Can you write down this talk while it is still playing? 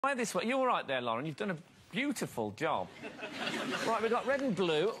Try this way. You're all right there, Lauren. You've done a beautiful job. Right, we've got red and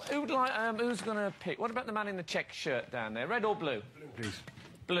blue. Who's going to pick? What about the man in the check shirt down there? Red or blue? Blue, please.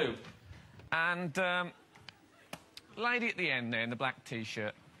 Blue. And lady at the end there in the black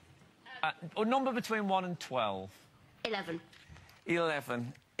T-shirt. Or number between 1 and 12. 11.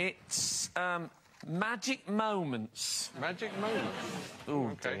 11. It's magic moments. Magic moments?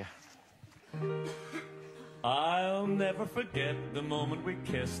 Oh, okay. Dear. I'll never forget the moment we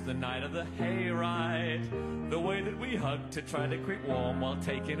kissed the night of the hayride. The way that we hugged to try to keep warm while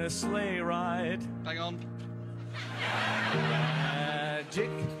taking a sleigh ride. Hang on. Magic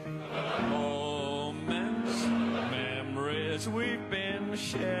moments, memories we've been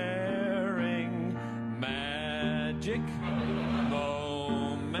sharing. Magic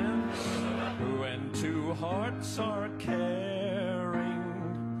moments when two hearts are caring.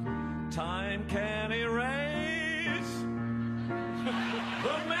 Time can erase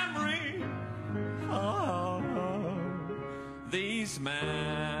the memory of these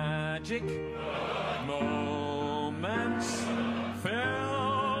magic moments.